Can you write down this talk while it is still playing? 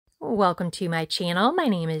welcome to my channel. My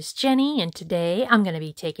name is Jenny and today I'm going to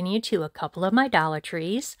be taking you to a couple of my Dollar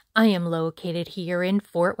Trees. I am located here in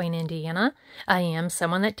Fort Wayne, Indiana. I am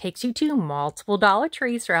someone that takes you to multiple Dollar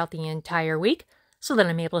Trees throughout the entire week so that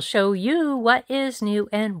I'm able to show you what is new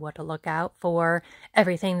and what to look out for.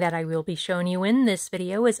 Everything that I will be showing you in this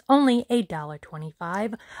video is only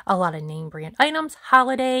 $1.25. A lot of name brand items,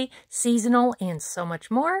 holiday, seasonal, and so much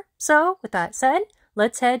more. So with that said,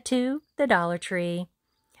 let's head to the Dollar Tree.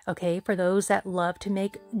 Okay, for those that love to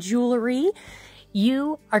make jewelry,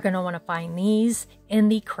 you are going to want to find these in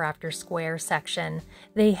the Crafter Square section.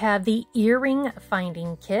 They have the earring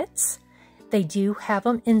finding kits. They do have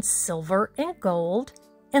them in silver and gold,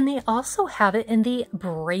 and they also have it in the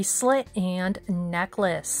bracelet and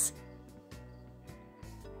necklace.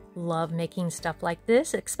 Love making stuff like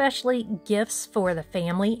this, especially gifts for the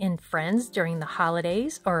family and friends during the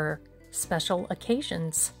holidays or special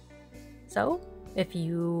occasions. So if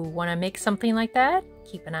you want to make something like that,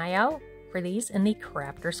 keep an eye out for these in the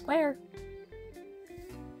Crafter Square.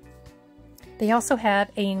 They also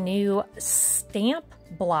have a new stamp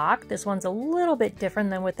block. This one's a little bit different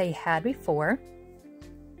than what they had before.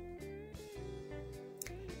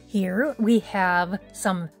 Here we have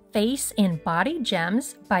some face and body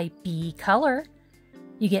gems by B Color.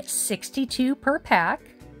 You get 62 per pack.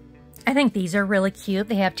 I think these are really cute.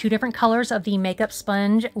 They have two different colors of the makeup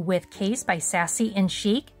sponge with case by Sassy and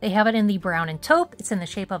Chic. They have it in the brown and taupe. It's in the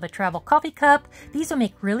shape of a travel coffee cup. These will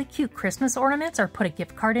make really cute Christmas ornaments or put a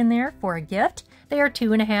gift card in there for a gift. They are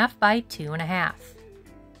 2.5 by 2.5.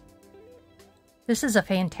 This is a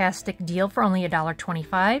fantastic deal for only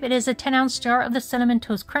 $1.25. It is a 10-ounce jar of the Cinnamon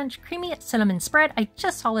Toast Crunch Creamy Cinnamon Spread. I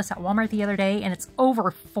just saw this at Walmart the other day and it's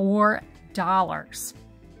over $4.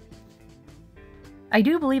 I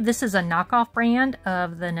do believe this is a knockoff brand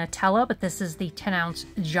of the Nutella, but this is the 10-ounce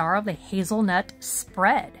jar of the hazelnut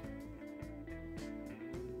spread.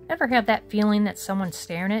 Ever have that feeling that someone's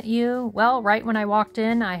staring at you? Well, right when I walked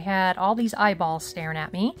in, I had all these eyeballs staring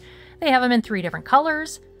at me. They have them in 3 different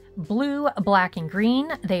colors: blue, black, and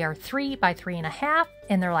green. They are 3 by 3.5,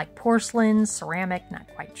 and they're like porcelain, ceramic, not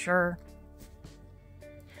quite sure.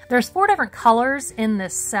 There's 4 different colors in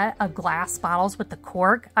this set of glass bottles with the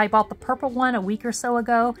cork. I bought the purple one a week or so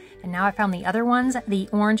ago, and now I found the other ones, the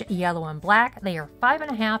orange, yellow, and black. They are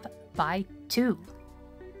 5.5 by 2.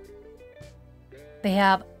 They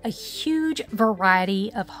have a huge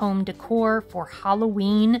variety of home decor for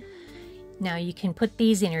Halloween. Now you can put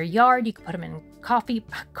these in your yard. You can put them in coffee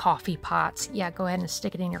pots. Yeah, go ahead and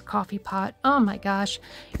stick it in your coffee pot. Oh my gosh,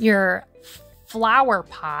 your flower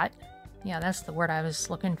pot. Yeah, that's the word I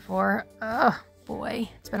was looking for. Oh boy,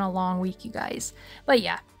 it's been a long week, you guys. But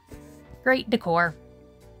yeah, great decor.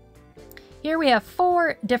 Here we have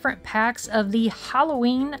 4 different packs of the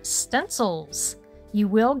Halloween stencils. You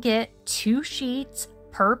will get 2 sheets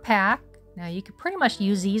per pack. Now you could pretty much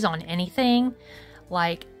use these on anything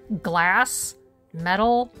like glass,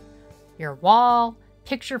 metal, your wall,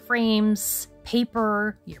 picture frames,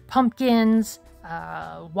 paper, your pumpkins,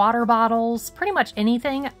 water bottles, pretty much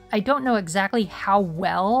anything. I don't know exactly how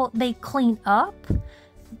well they clean up,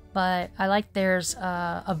 but I like there's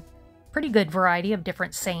a pretty good variety of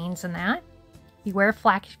different sayings in that. You wear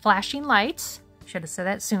flashing lights. Should have said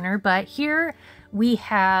that sooner, but here we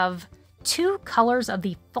have 2 colors of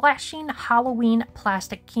the flashing Halloween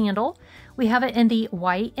plastic candle. We have it in the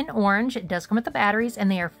white and orange. It does come with the batteries,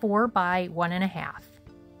 and they are 4 by 1.5.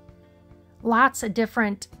 Lots of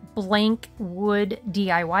different blank wood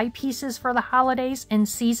DIY pieces for the holidays and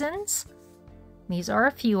seasons. These are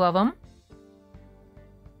a few of them.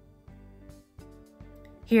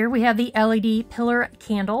 Here we have the LED pillar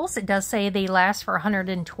candles. It does say they last for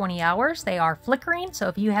 120 hours. They are flickering, so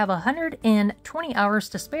if you have 120 hours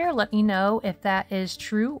to spare, let me know if that is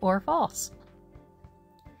true or false.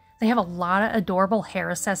 They have a lot of adorable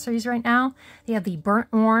hair accessories right now. They have the burnt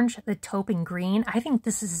orange, the taupe, and green. I think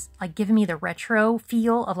this is like giving me the retro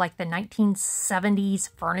feel of like the 1970s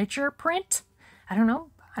furniture print. I don't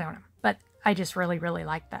know, but I just really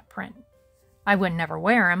like that print. I would never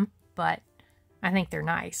wear them, but I think they're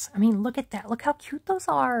nice. I mean, look at that. Look how cute those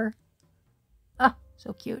are. Oh,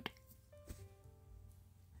 so cute.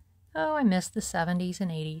 Oh, I miss the 70s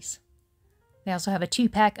and 80s. They also have a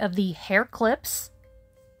 2-pack of the hair clips.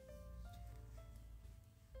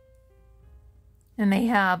 And they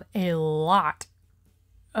have a lot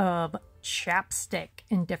of chapstick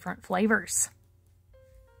in different flavors.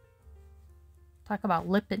 Talk about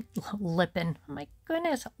lipping. Oh my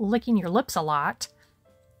goodness, licking your lips a lot.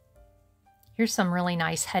 Here's some really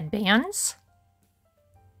nice headbands.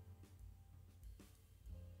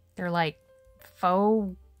 They're like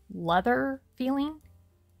faux leather feeling.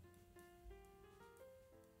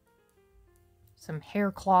 Some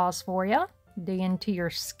hair claws for you. Dig into your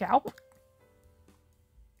scalp.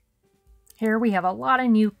 Here we have a lot of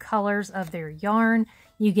new colors of their yarn.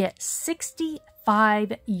 You get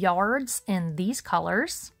 65 yards in these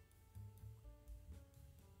colors.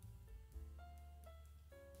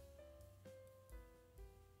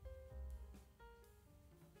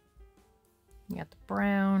 You got the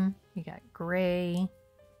brown, you got gray.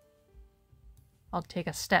 I'll take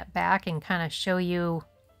a step back and kind of show you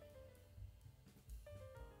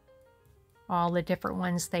all the different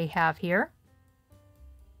ones they have here.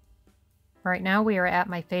 Right now we are at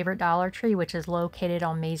my favorite Dollar Tree, which is located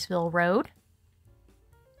on Maysville Road.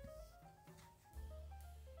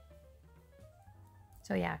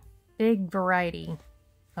 So yeah, big variety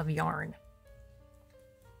of yarn.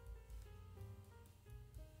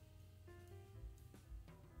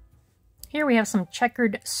 Here we have some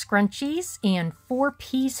checkered scrunchies and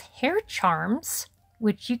 4-piece hair charms,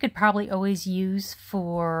 which you could probably always use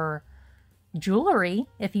for jewelry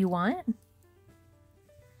if you want.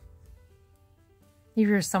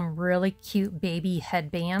 Here are some really cute baby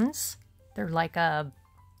headbands. They're like a,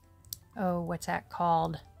 oh, what's that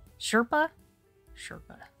called? Sherpa?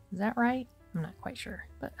 Sherpa. Is that right? I'm not quite sure,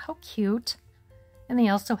 but how cute. And they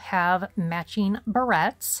also have matching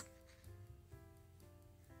barrettes.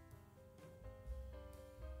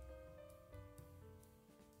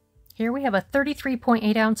 Here we have a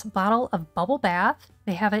 33.8 ounce bottle of bubble bath.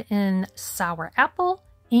 They have it in sour apple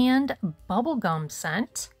and bubblegum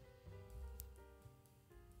scent.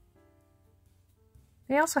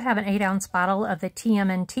 They also have an 8 ounce bottle of the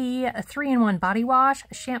TMNT, a 3-in-1 body wash,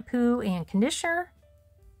 shampoo, and conditioner.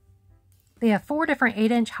 They have 4 different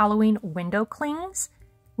 8-inch Halloween window clings.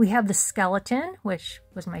 We have the skeleton, which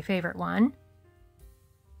was my favorite one.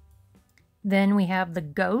 Then we have the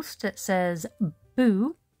ghost that says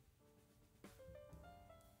boo.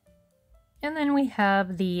 And then we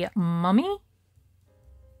have the mummy.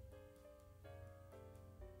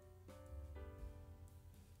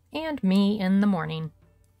 And me in the morning.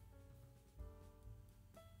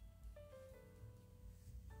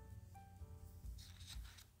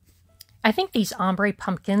 I think these ombre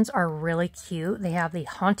pumpkins are really cute. They have the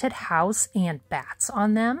haunted house and bats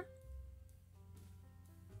on them.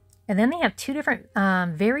 And then they have 2 different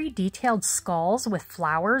very detailed skulls with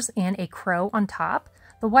flowers and a crow on top.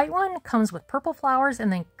 The white one comes with purple flowers,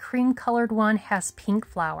 and the cream-colored one has pink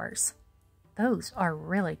flowers. Those are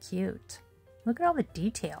really cute. Look at all the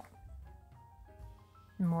detail.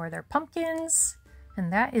 And more of their pumpkins.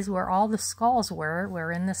 And that is where all the skulls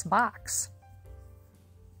were in this box.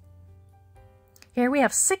 Here we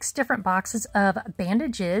have 6 different boxes of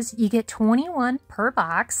bandages. You get 21 per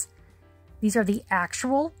box. These are the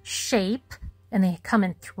actual shape, and they come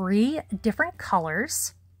in 3 different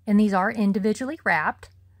colors. And these are individually wrapped.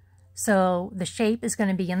 So the shape is going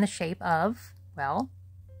to be in the shape of, well,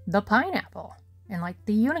 the pineapple and like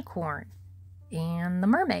the unicorn and the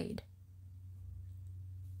mermaid.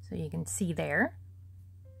 So you can see there.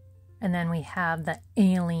 And then we have the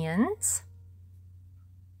aliens.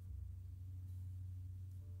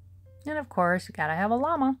 And of course, you gotta have a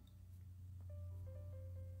llama.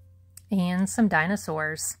 And some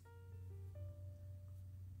dinosaurs.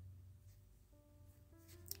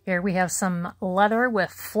 Here we have some leather with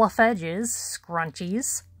fluff edges,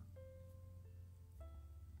 scrunchies.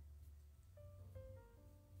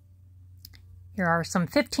 Here are some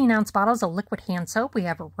 15-ounce bottles of liquid hand soap. We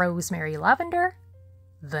have rosemary lavender,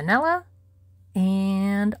 vanilla,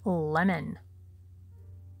 and lemon.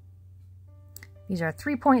 These are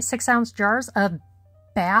 3.6-ounce jars of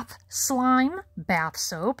bath slime bath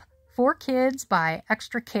soap for kids by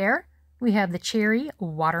Extra Care. We have the cherry,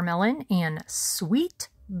 watermelon, and sweet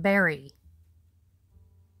berry.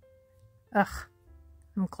 Ugh,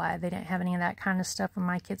 I'm glad they didn't have any of that kind of stuff when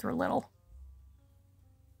my kids were little.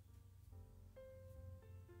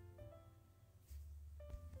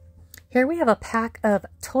 Here we have a pack of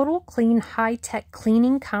Total Clean High-Tech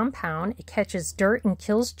Cleaning Compound. It catches dirt and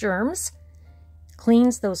kills germs.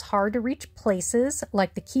 Cleans those hard-to-reach places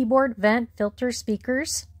like the keyboard, vent, filter,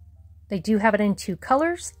 speakers. They do have it in 2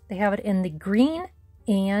 colors. They have it in the green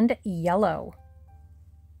and yellow.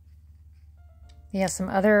 They have some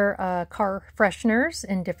other car fresheners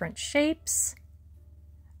in different shapes.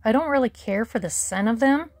 I don't really care for the scent of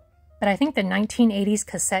them, but I think the 1980s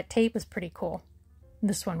cassette tape is pretty cool.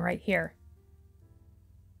 This one right here.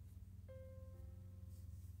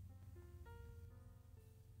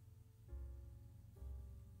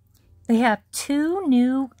 They have 2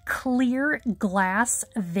 new clear glass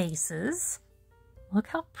vases. Look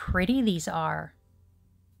how pretty these are.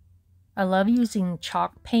 I love using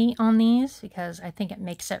chalk paint on these because I think it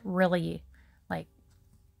makes it really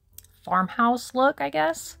farmhouse look, I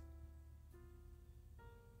guess.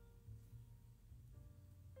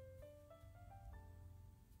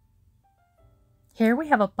 Here we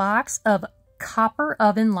have a box of copper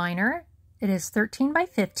oven liner. It is 13 by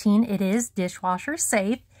 15. It is dishwasher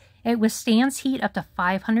safe. It withstands heat up to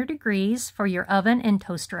 500 degrees for your oven and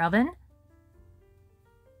toaster oven.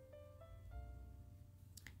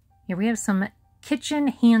 Here we have some kitchen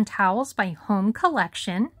hand towels by Home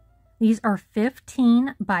Collection. These are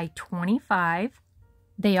 15 by 25.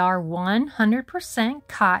 They are 100%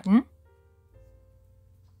 cotton.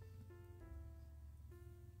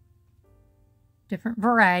 Different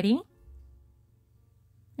variety.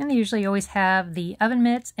 And they usually always have the oven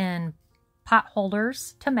mitts and pot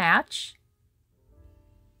holders to match.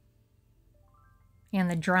 And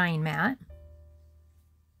the drying mat.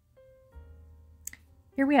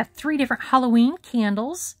 Here we have 3 different Halloween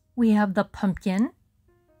candles. We have the pumpkin,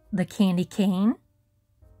 the candy cane,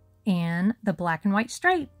 and the black and white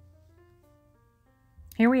stripe.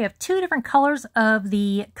 Here we have 2 different colors of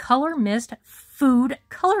the Color Mist Food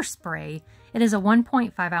Color Spray. It is a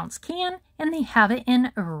 1.5 ounce can, and they have it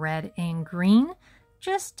in red and green,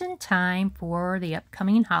 just in time for the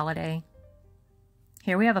upcoming holiday.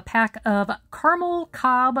 Here we have a pack of Caramel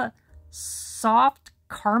Cobb Soft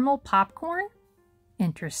Caramel Popcorn.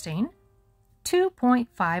 Interesting.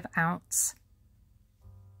 2.5 ounce.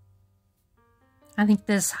 I think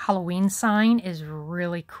this Halloween sign is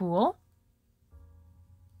really cool.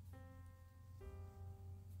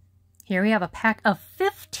 Here we have a pack of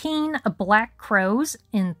 15 black crows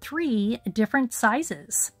in 3 different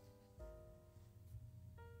sizes.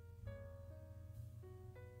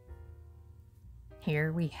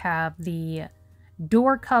 Here we have the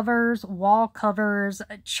door covers, wall covers,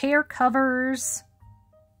 chair covers.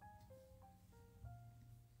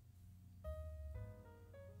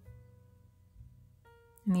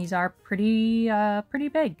 And these are pretty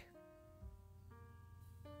big.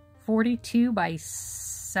 42 by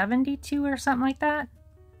 72 or something like that.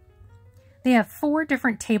 They have 4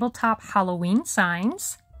 different tabletop Halloween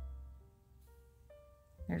signs.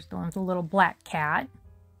 There's the one with the little black cat.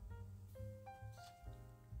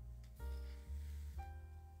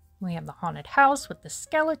 We have the haunted house with the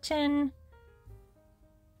skeleton.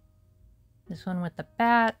 This one with the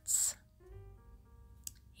bats.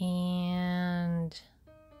 And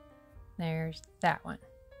there's that one.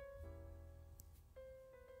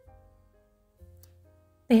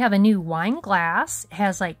 They have a new wine glass. It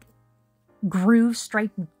has like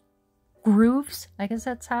striped grooves. I guess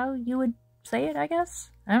that's how you would say it, I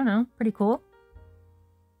guess. I don't know. Pretty cool.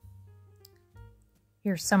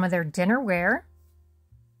 Here's some of their dinnerware.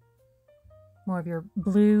 More of your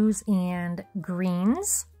blues and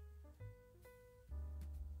greens.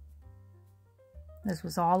 This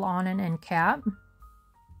was all on an end cap.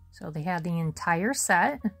 So they had the entire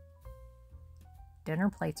set. Dinner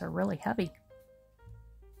plates are really heavy.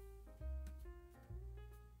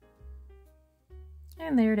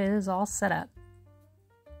 And there it is, all set up.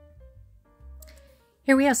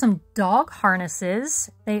 Here we have some dog harnesses.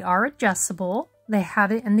 They are adjustable. They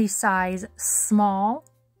have it in the size small,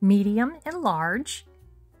 medium, and large.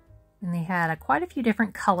 And they had quite a few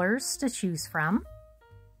different colors to choose from.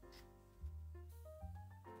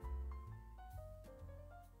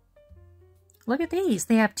 Look at these.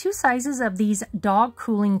 They have 2 sizes of these dog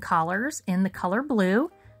cooling collars in the color blue.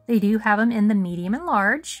 They do have them in the medium and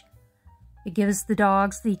large. It gives the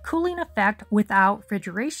dogs the cooling effect without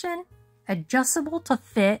refrigeration, adjustable to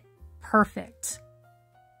fit, perfect.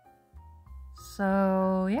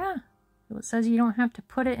 So yeah, it says you don't have to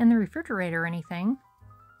put it in the refrigerator or anything.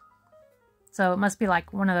 So it must be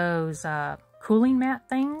like one of those cooling mat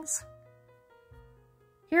things.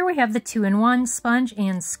 Here we have the 2-in-1 sponge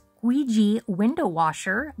and squeegee window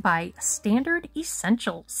washer by Standard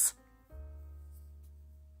Essentials.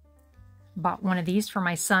 Bought one of these for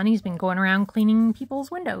my son. He's been going around cleaning people's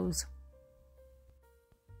windows.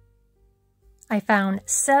 I found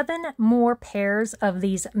 7 more pairs of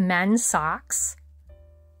these men's socks.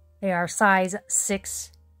 They are size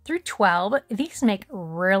 6 through 12. These make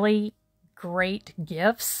really great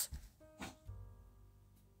gifts.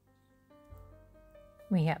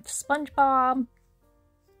 We have SpongeBob,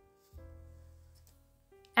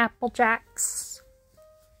 Apple Jacks,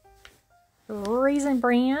 Raisin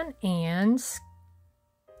Bran, and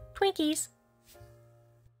Twinkies.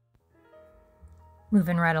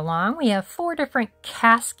 Moving right along, we have 4 different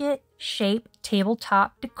casket-shaped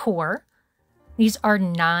tabletop decor. These are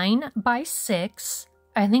 9 by 6.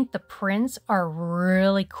 I think the prints are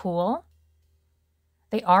really cool.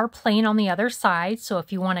 They are plain on the other side, so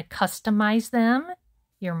if you want to customize them,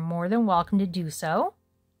 you're more than welcome to do so.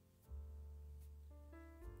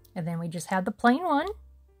 And then we just have the plain one.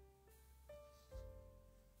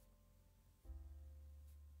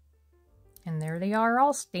 And there they are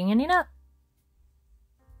all standing up.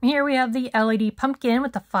 Here we have the LED pumpkin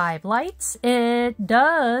with the 5 lights. It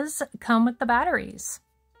does come with the batteries.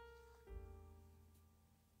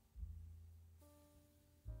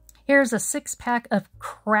 Here's a 6-pack of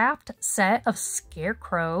craft set of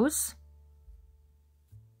scarecrows.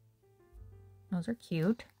 Those are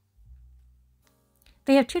cute.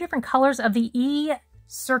 They have 2 different colors of the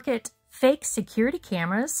E-Circuit fake security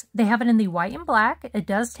cameras. They have it in the white and black. It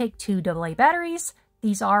does take 2 AA batteries.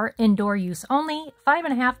 These are indoor use only,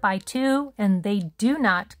 5.5 by 2, and they do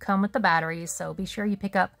not come with the batteries, so be sure you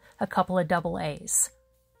pick up a couple of AA's.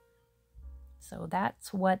 So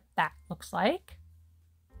that's what that looks like.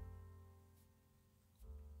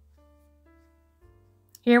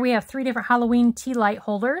 Here we have 3 different Halloween tea light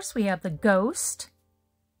holders. We have the ghost,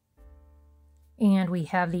 and we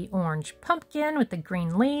have the orange pumpkin with the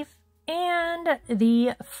green leaf, and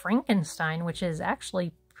the Frankenstein, which is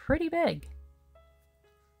actually pretty big.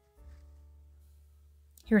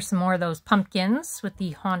 Here's some more of those pumpkins with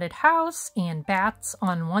the haunted house and bats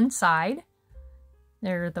on one side.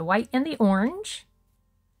 They're the white and the orange.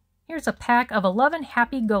 Here's a pack of 11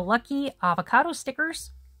 happy-go-lucky avocado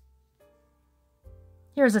stickers.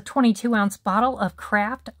 Here's a 22-ounce bottle of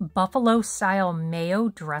Kraft Buffalo-style mayo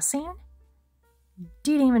dressing.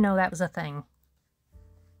 Didn't even know that was a thing.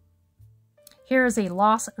 Here's a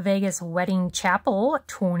Las Vegas Wedding Chapel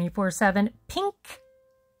 24/7 pink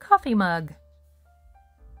coffee mug.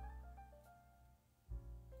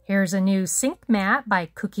 Here's a new sink mat by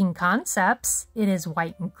Cooking Concepts. It is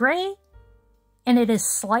white and gray, and it is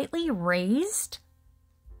slightly raised,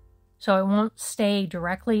 so it won't stay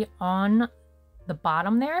directly on the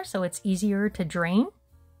bottom there, so it's easier to drain.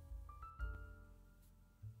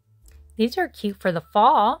 These are cute for the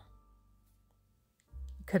fall.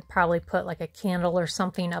 You could probably put like a candle or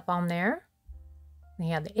something up on there. They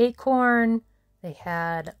had the acorn, they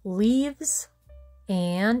had leaves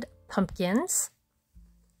and pumpkins.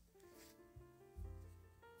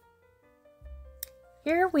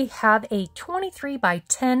 Here we have a 23 by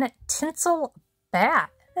 10 tinsel bat.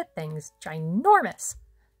 That thing's ginormous.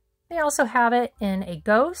 They also have it in a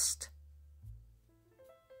ghost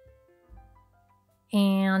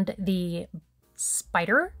and the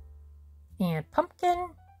spider and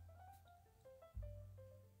pumpkin.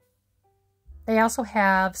 They also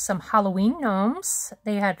have some Halloween gnomes.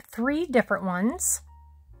 They had 3 different ones.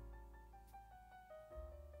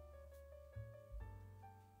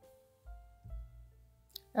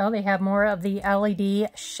 Oh, they have more of the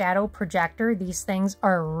LED shadow projector. These things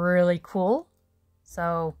are really cool.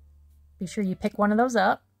 So be sure you pick one of those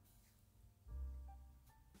up.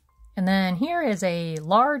 And then here is a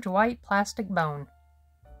large white plastic bone.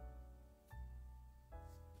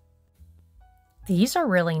 These are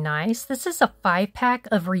really nice. This is a 5-pack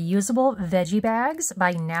of reusable veggie bags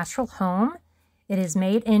by Natural Home. It is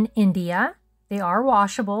made in India. They are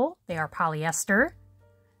washable. They are polyester.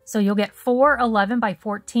 So you'll get 4 11 by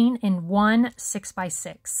 14 and 1 6 by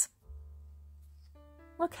 6.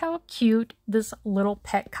 Look how cute this little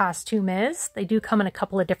pet costume is. They do come in a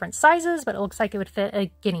couple of different sizes, but it looks like it would fit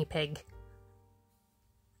a guinea pig.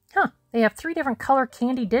 Huh, they have 3 different color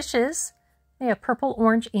candy dishes. They have purple,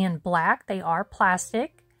 orange, and black. They are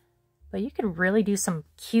plastic, but you could really do some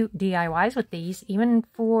cute DIYs with these, even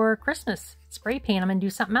for Christmas. Spray paint them and do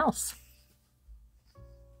something else.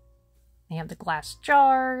 They have the glass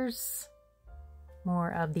jars,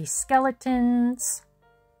 more of the skeletons.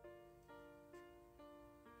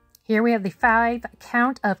 Here we have the 5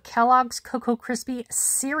 count of Kellogg's Cocoa Crispy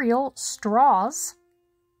cereal straws.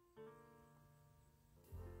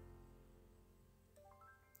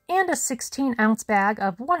 And a 16-ounce bag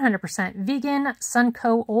of 100% vegan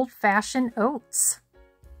Sunco old-fashioned oats.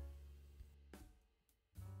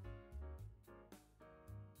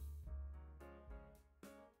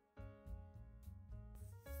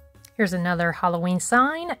 Here's another Halloween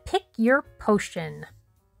sign. Pick your potion.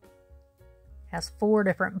 Has 4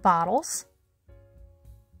 different bottles.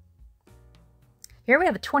 Here we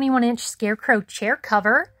have a 21-inch scarecrow chair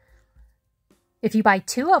cover. If you buy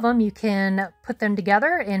 2 of them, you can put them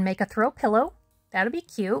together and make a throw pillow. That'll be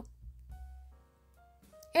cute.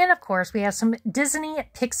 And of course, we have some Disney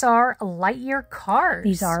Pixar Lightyear cars.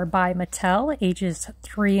 These are by Mattel, ages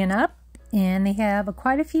 3 and up, and they have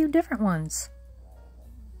quite a few different ones.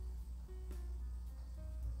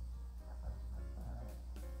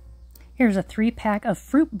 Here's a 3-pack of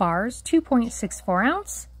fruit bars, 2.64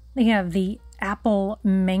 ounce. They have the apple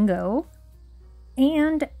mango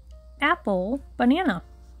and apple banana.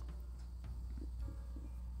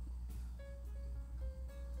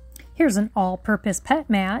 Here's an all-purpose pet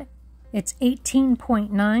mat. It's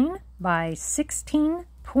 18.9 by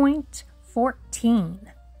 16.14.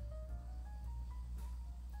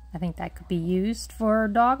 I think that could be used for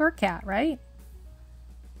a dog or cat, right?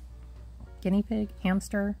 Guinea pig,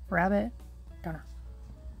 hamster, rabbit, don't know.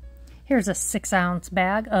 Here's a 6-ounce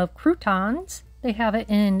bag of croutons. They have it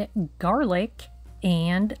in garlic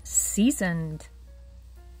and seasoned.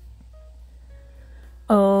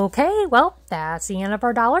 Okay, well, that's the end of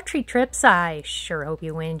our Dollar Tree trips. I sure hope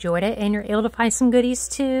you enjoyed it and you're able to find some goodies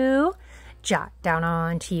to jot down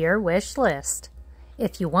onto your wish list.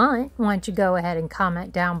 If you want, why don't you go ahead and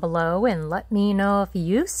comment down below and let me know if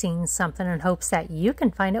you've seen something in hopes that you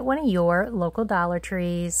can find at one of your local Dollar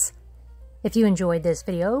Trees. If you enjoyed this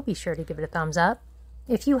video, be sure to give it a thumbs up.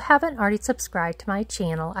 If you haven't already subscribed to my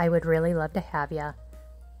channel, I would really love to have you.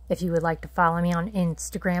 If you would like to follow me on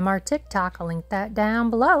Instagram or TikTok, I'll link that down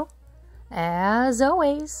below. As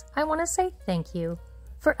always, I want to say thank you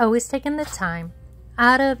for always taking the time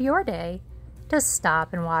out of your day to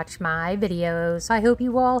stop and watch my videos. I hope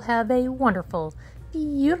you all have a wonderful,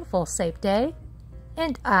 beautiful, safe day,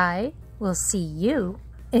 and I will see you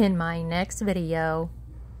in my next video.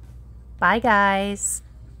 Bye, guys.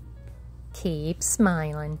 Keep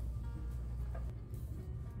smiling.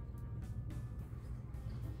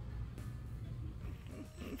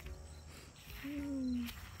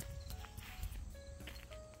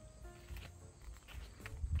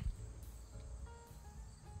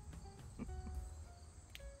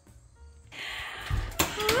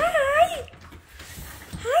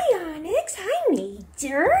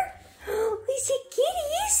 Major? Is it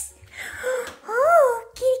kitties? Oh,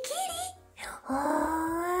 kitty.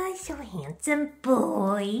 Oh, so handsome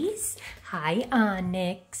boys. Hi,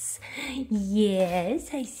 Onyx.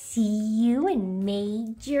 Yes, I see you and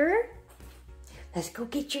Major. Let's go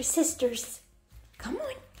get your sisters. Come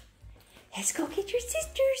on. Let's go get your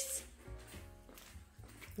sisters.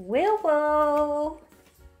 Willow.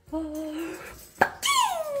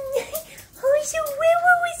 Oh, so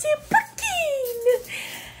Willow is a pumpkin.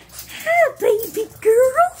 Hi, baby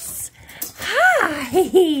girls.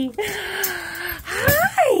 Hi.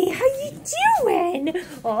 Hi, how you doing?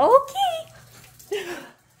 Okay.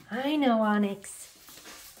 I know, Onyx.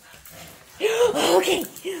 Okay,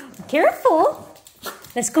 careful.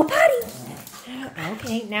 Let's go potty.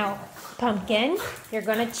 Okay, now, Pumpkin, you're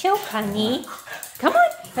gonna choke, honey. Come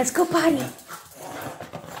on, let's go potty.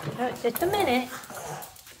 Just a minute.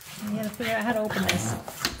 I gotta figure out how to open this.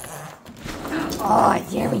 Oh,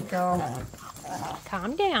 there we go.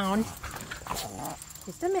 Calm down.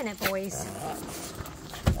 Just a minute, boys.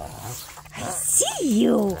 I see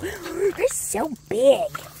you. You're so big.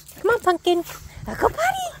 Come on, Pumpkin. I'll go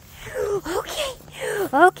potty. Okay.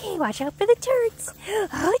 Okay, watch out for the turds.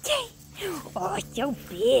 Okay. Oh, so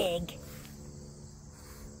big.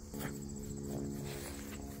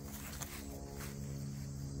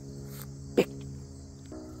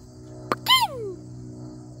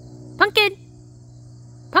 Pumpkin!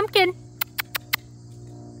 Pumpkin! Pumpkin!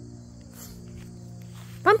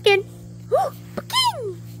 Pumpkin!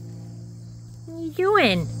 What are you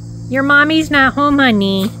doing? Your mommy's not home,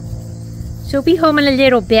 honey. She'll be home in a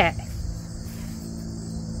little bit.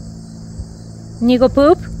 You go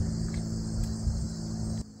poop?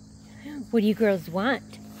 What do you girls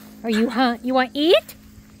want? Are you you want to eat?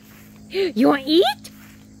 You want to eat?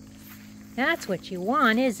 That's what you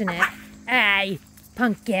want, isn't it? Aye.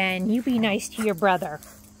 Pumpkin, you be nice to your brother.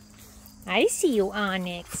 I see you,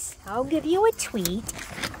 Onyx. I'll give you a tweet.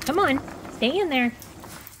 Come on, stay in there.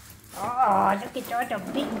 Oh, look at all the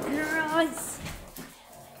big girls.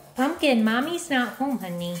 Pumpkin, Mommy's not home,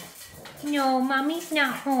 honey. No, Mommy's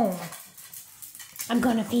not home. I'm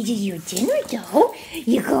gonna feed you your dinner, though.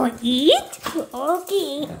 You gonna eat?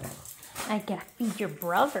 Okay. I gotta feed your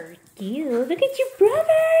brothers, too. Look at your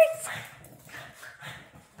brothers.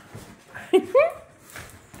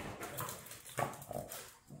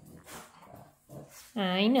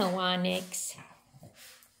 I know, Onyx.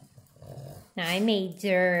 I made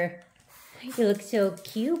her. You look so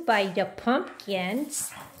cute by the pumpkins.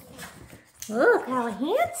 Look how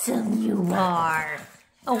handsome you are.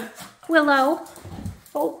 Oh, Willow.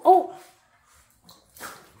 Oh.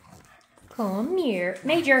 Come here.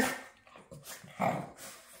 Major.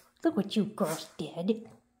 Look what you girls did.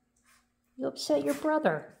 You upset your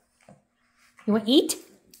brother. You want to eat?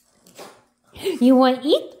 You want to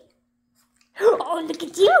eat? Oh, look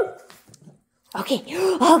at you. Okay.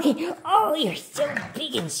 Oh, you're so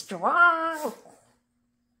big and strong.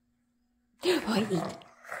 Oh, eat.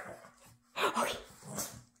 Okay.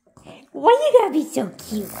 Why you gotta be so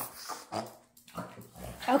cute?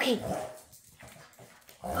 Okay.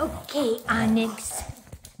 Okay, Onyx.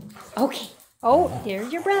 Okay. Oh,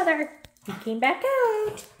 there's your brother. He came back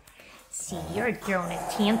out. See, you're throwing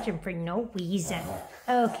a tantrum for no reason.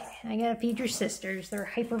 Okay, I gotta feed your sisters.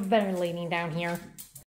 They're hyperventilating down here.